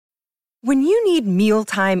When you need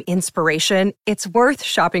mealtime inspiration, it's worth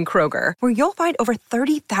shopping Kroger, where you'll find over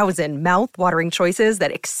 30,000 mouth-watering choices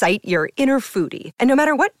that excite your inner foodie. And no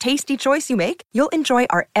matter what tasty choice you make, you'll enjoy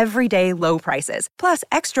our everyday low prices, plus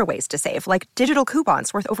extra ways to save, like digital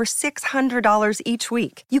coupons worth over $600 each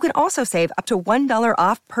week. You can also save up to $1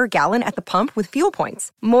 off per gallon at the pump with fuel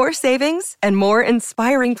points. More savings and more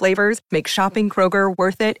inspiring flavors make shopping Kroger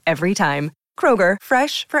worth it every time. Kroger,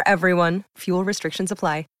 fresh for everyone. Fuel restrictions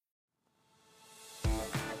apply.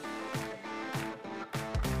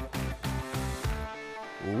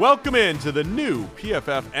 Welcome into the new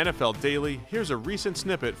PFF NFL Daily. Here's a recent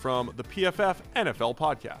snippet from the PFF NFL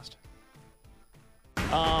podcast.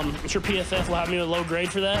 I'm sure PFF will have me with a low grade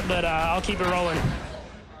for that, but I'll keep it rolling.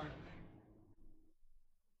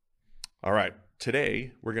 All right,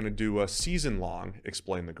 today we're going to do a season-long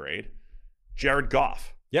Explain the Grade. Jared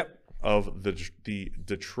Goff. Yep. Of the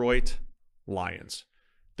Detroit Lions.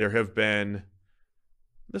 There have been,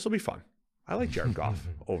 this will be fun. I like Jared Goff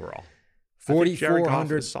overall.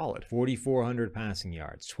 4,400 solid. 4,400 passing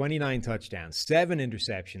yards, 29 touchdowns, 7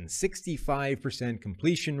 interceptions, 65%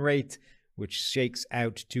 completion rate, which shakes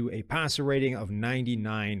out to a passer rating of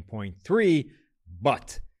 99.3,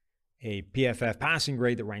 but a PFF passing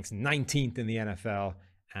grade that ranks 19th in the NFL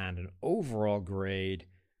and an overall grade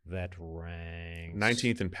that ranks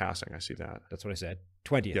 19th in passing. I see that. That's what I said.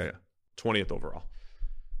 20th. Yeah. 20th overall.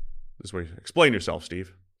 This is where you explain yourself,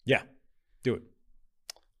 Steve. Yeah. Do it.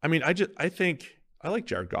 I mean, I think I like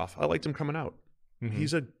Jared Goff. I liked him coming out. Mm-hmm.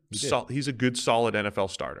 He's a good, solid NFL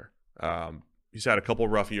starter. He's had a couple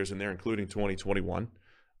rough years in there, including 2021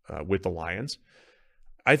 with the Lions.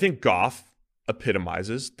 I think Goff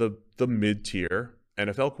epitomizes the mid-tier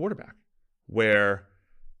NFL quarterback, where,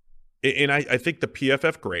 and I think the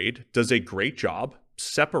PFF grade does a great job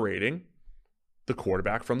separating the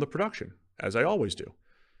quarterback from the production, as I always do.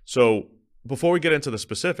 So before we get into the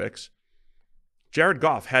specifics, Jared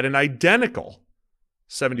Goff had an identical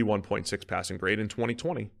 71.6 passing grade in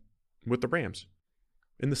 2020 with the Rams.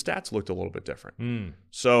 And the stats looked a little bit different.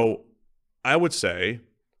 So I would say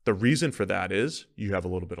the reason for that is you have a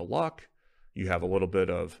little bit of luck. You have a little bit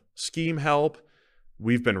of scheme help.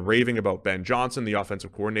 We've been raving about Ben Johnson, the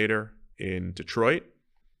offensive coordinator in Detroit.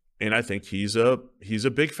 And I think he's a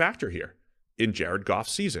big factor here in Jared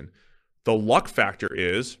Goff's season. The luck factor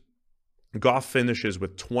is Goff finishes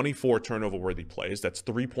with 24 turnover-worthy plays. That's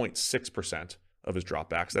 3.6% of his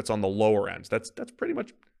dropbacks. That's on the lower end. That's pretty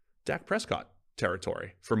much Dak Prescott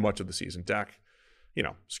territory for much of the season. Dak,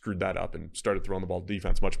 screwed that up and started throwing the ball to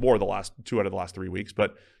defense much more the last 2 out of the last 3 weeks.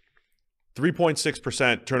 But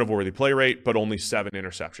 3.6% turnover-worthy play rate, but only 7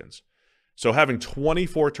 interceptions. So having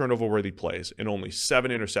 24 turnover-worthy plays and only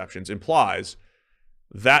 7 interceptions implies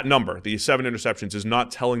that number, the 7 interceptions, is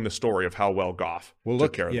not telling the story of how well Goff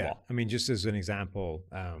took care of the ball. I mean, just as an example,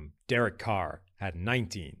 Derek Carr had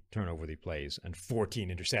 19 turnover-worthy plays and 14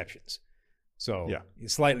 interceptions. So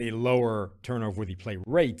slightly lower turnover-worthy play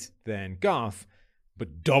rate than Goff,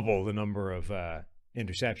 but double the number of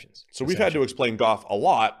interceptions. So we've had to explain Goff a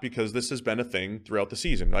lot because this has been a thing throughout the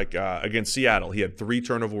season. Like against Seattle, he had 3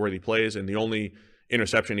 turnover-worthy plays, and the only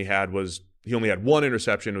interception he had was he only had 1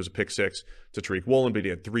 interception. It was a pick 6 to Tariq Woolen, but he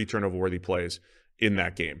had 3 turnover-worthy plays in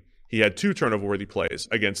that game. He had 2 turnover-worthy plays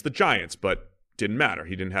against the Giants, but didn't matter.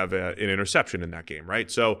 He didn't have an interception in that game, right?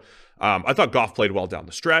 So I thought Goff played well down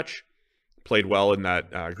the stretch, played well in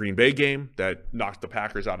that Green Bay game that knocked the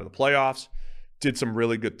Packers out of the playoffs, did some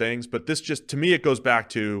really good things. But this just, to me, it goes back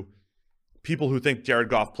to people who think Jared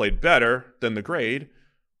Goff played better than the grade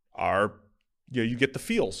are, you get the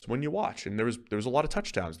feels when you watch. And there was a lot of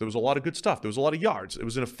touchdowns. There was a lot of good stuff. There was a lot of yards. It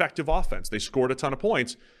was an effective offense. They scored a ton of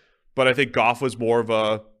points. But I think Goff was more of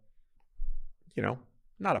a,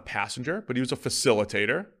 not a passenger, but he was a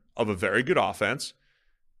facilitator of a very good offense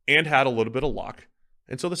and had a little bit of luck.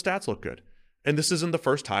 And so the stats look good. And this isn't the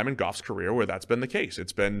first time in Goff's career where that's been the case.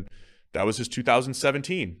 That was his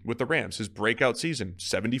 2017 with the Rams, his breakout season,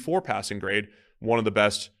 74 passing grade, one of the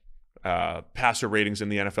best passer ratings in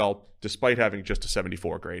the NFL, despite having just a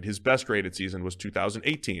 74 grade. His best graded season was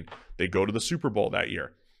 2018. They go to the Super Bowl that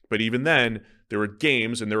year. But even then, there were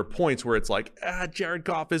games and there were points where it's like, Jared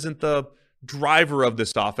Goff isn't the driver of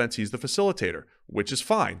this offense. He's the facilitator, which is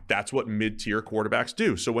fine. That's what mid-tier quarterbacks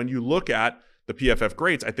do. So when you look at the PFF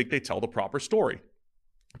grades, I think they tell the proper story.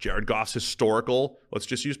 Jared Goff's historical, let's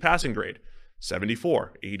just use passing grade,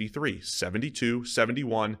 74, 83, 72,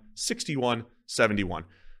 71, 61, 71.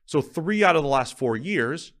 So 3 out of the last 4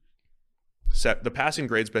 years, the passing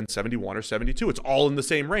grade's been 71 or 72. It's all in the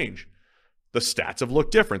same range. The stats have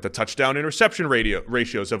looked different. The touchdown interception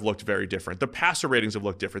ratios have looked very different. The passer ratings have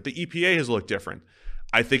looked different. The EPA has looked different.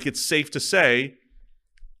 I think it's safe to say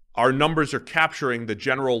our numbers are capturing the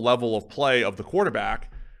general level of play of the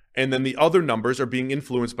quarterback, and then the other numbers are being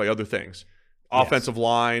influenced by other things. Offensive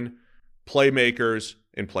line, playmakers,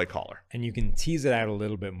 and play caller. And you can tease it out a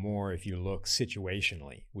little bit more if you look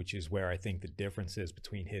situationally, which is where I think the differences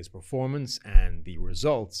between his performance and the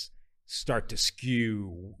results start to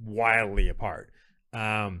skew wildly apart.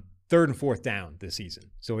 Third and fourth down this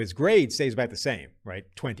season. So his grade stays about the same, right?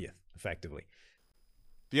 20th, effectively.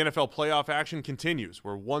 The NFL playoff action continues.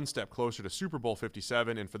 We're one step closer to Super Bowl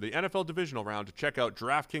 57, and for the NFL divisional round, check out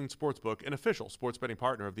DraftKings Sportsbook, an official sports betting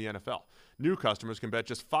partner of the NFL. New customers can bet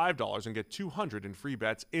just $5 and get $200 in free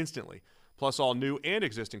bets instantly. Plus, all new and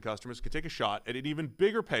existing customers can take a shot at an even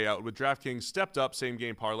bigger payout with DraftKings stepped-up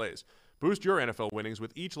same-game parlays. Boost your NFL winnings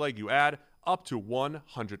with each leg you add up to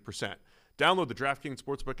 100%. Download the DraftKings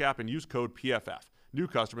Sportsbook app and use code PFF. New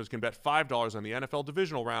customers can bet $5 on the NFL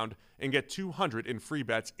divisional round and get $200 in free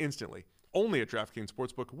bets instantly. Only at DraftKings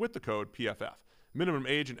Sportsbook with the code PFF. Minimum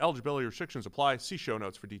age and eligibility restrictions apply. See show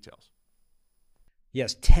notes for details. He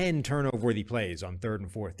has 10 turnover-worthy plays on third and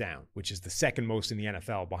fourth down, which is the second most in the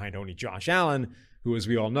NFL behind only Josh Allen, who, as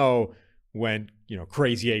we all know, went,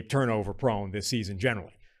 crazy ape turnover prone this season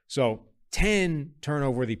generally. So 10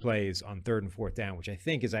 turnover-worthy plays on third and fourth down, which I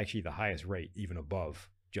think is actually the highest rate, even above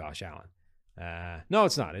Josh Allen. No,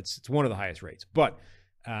 it's not. It's one of the highest rates. But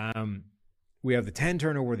we have the 10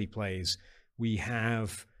 turnover-worthy plays. We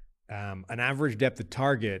have an average depth of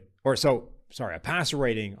target, a passer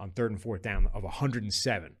rating on third and fourth down of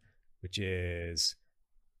 107, which is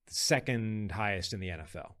the second highest in the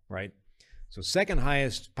NFL, right? So second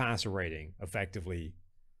highest passer rating, effectively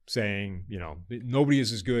saying, nobody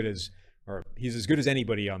is as good as, or he's as good as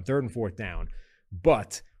anybody on third and fourth down,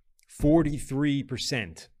 but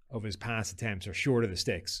 43% of his pass attempts are short of the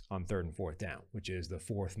sticks on third and fourth down, which is the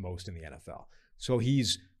fourth most in the NFL. So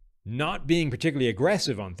he's not being particularly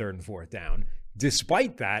aggressive on third and fourth down.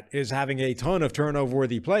 Despite that, is having a ton of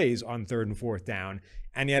turnover-worthy plays on third and fourth down,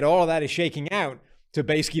 and yet all of that is shaking out to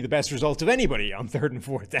basically the best results of anybody on third and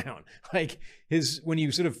fourth down. When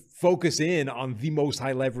you sort of focus in on the most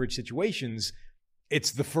high leverage situations,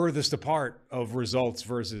 it's the furthest apart of results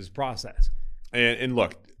versus process. And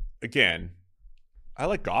look, again, I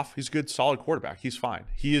like Goff. He's a good, solid quarterback. He's fine.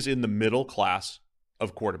 He is in the middle class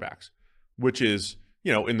of quarterbacks, which is,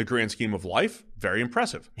 in the grand scheme of life, very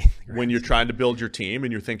impressive. When you're trying to build your team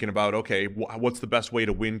and you're thinking about, okay, what's the best way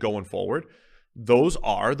to win going forward? Those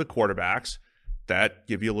are the quarterbacks that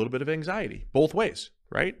give you a little bit of anxiety both ways,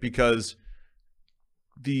 right? Because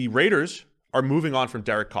the Raiders are moving on from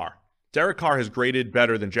Derek Carr. Derek Carr has graded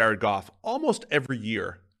better than Jared Goff almost every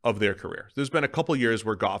year of their career. There's been a couple years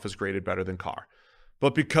where Goff has graded better than Carr.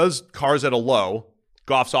 But because Carr's at a low,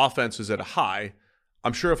 Goff's offense is at a high,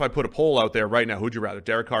 I'm sure if I put a poll out there right now, who'd you rather,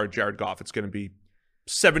 Derek Carr or Jared Goff, it's going to be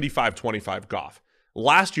 75-25 Goff.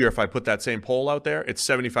 Last year, if I put that same poll out there, it's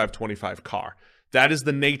 75-25 Carr. That is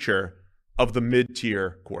the nature of the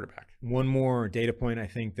mid-tier quarterback. One more data point, I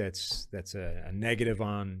think that's a negative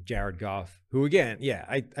on Jared Goff, who again,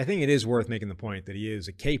 I think it is worth making the point that he is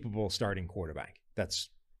a capable starting quarterback. That's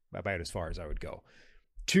about as far as I would go.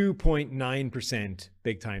 2.9%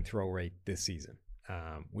 big-time throw rate this season,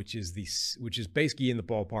 which is basically in the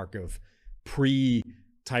ballpark of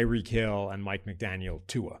pre-Tyreek Hill and Mike McDaniel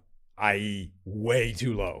Tua, i.e. way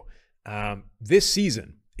too low. This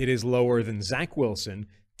season, it is lower than Zach Wilson,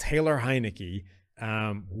 Taylor Heineke,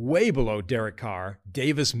 way below Derek Carr,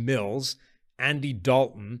 Davis Mills, Andy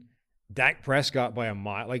Dalton, Dak Prescott by a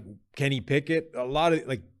mile, Kenny Pickett,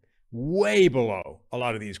 way below a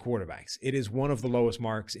lot of these quarterbacks. It is one of the lowest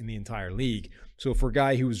marks in the entire league. So for a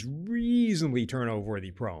guy who's reasonably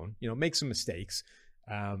turnover-worthy prone, makes some mistakes,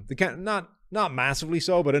 not massively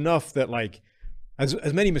so, but enough that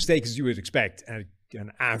as many mistakes as you would expect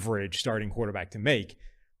an average starting quarterback to make,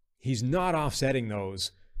 he's not offsetting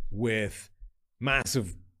those with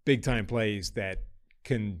massive big-time plays that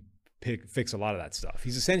can fix a lot of that stuff.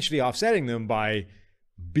 He's essentially offsetting them by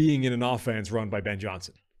being in an offense run by Ben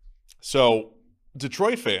Johnson. So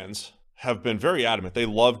Detroit fans have been very adamant. They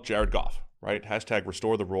love Jared Goff, right? Hashtag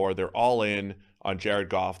restore the roar. They're all in on Jared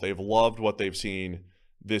Goff. They've loved what they've seen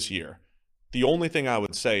this year. The only thing I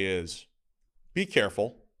would say is be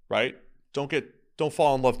careful, right? Don't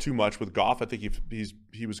fall in love too much with Goff. I think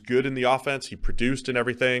he was good in the offense. He produced and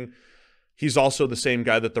everything. He's also the same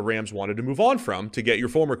guy that the Rams wanted to move on from to get your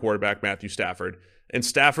former quarterback, Matthew Stafford. And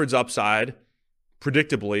Stafford's upside,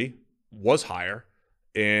 predictably, was higher.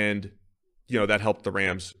 And, that helped the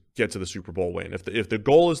Rams get to the Super Bowl win. If the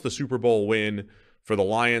goal is the Super Bowl win for the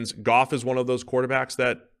Lions, Goff is one of those quarterbacks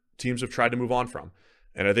that teams have tried to move on from.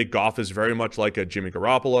 And I think Goff is very much like a Jimmy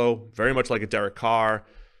Garoppolo, very much like a Derek Carr,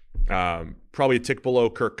 probably a tick below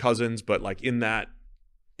Kirk Cousins, but like in that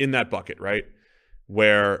bucket, right?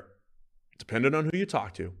 Where depending on who you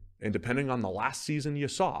talk to and depending on the last season you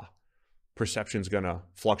saw, perception's going to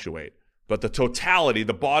fluctuate. But the totality,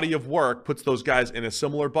 the body of work puts those guys in a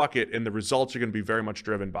similar bucket, and the results are going to be very much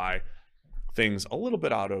driven by things a little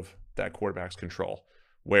bit out of that quarterback's control,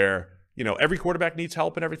 where, you know, every quarterback needs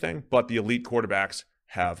help and everything, but the elite quarterbacks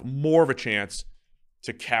have more of a chance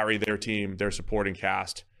to carry their team, their supporting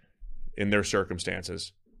cast in their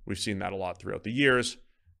circumstances. We've seen that a lot throughout the years.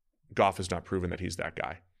 Goff has not proven that he's that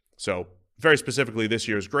guy. So very specifically this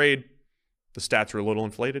year's grade, the stats are a little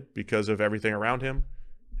inflated because of everything around him.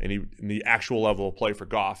 And the actual level of play for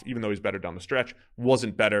Goff, even though he's better down the stretch,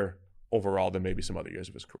 wasn't better overall than maybe some other years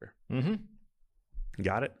of his career. Mm-hmm.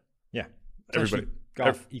 Got it? Yeah. Everybody.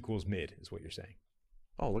 Goff equals mid is what you're saying.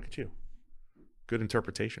 Oh, look at you. Good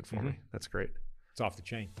interpretation for me. That's great. It's off the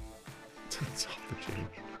chain. It's off the chain.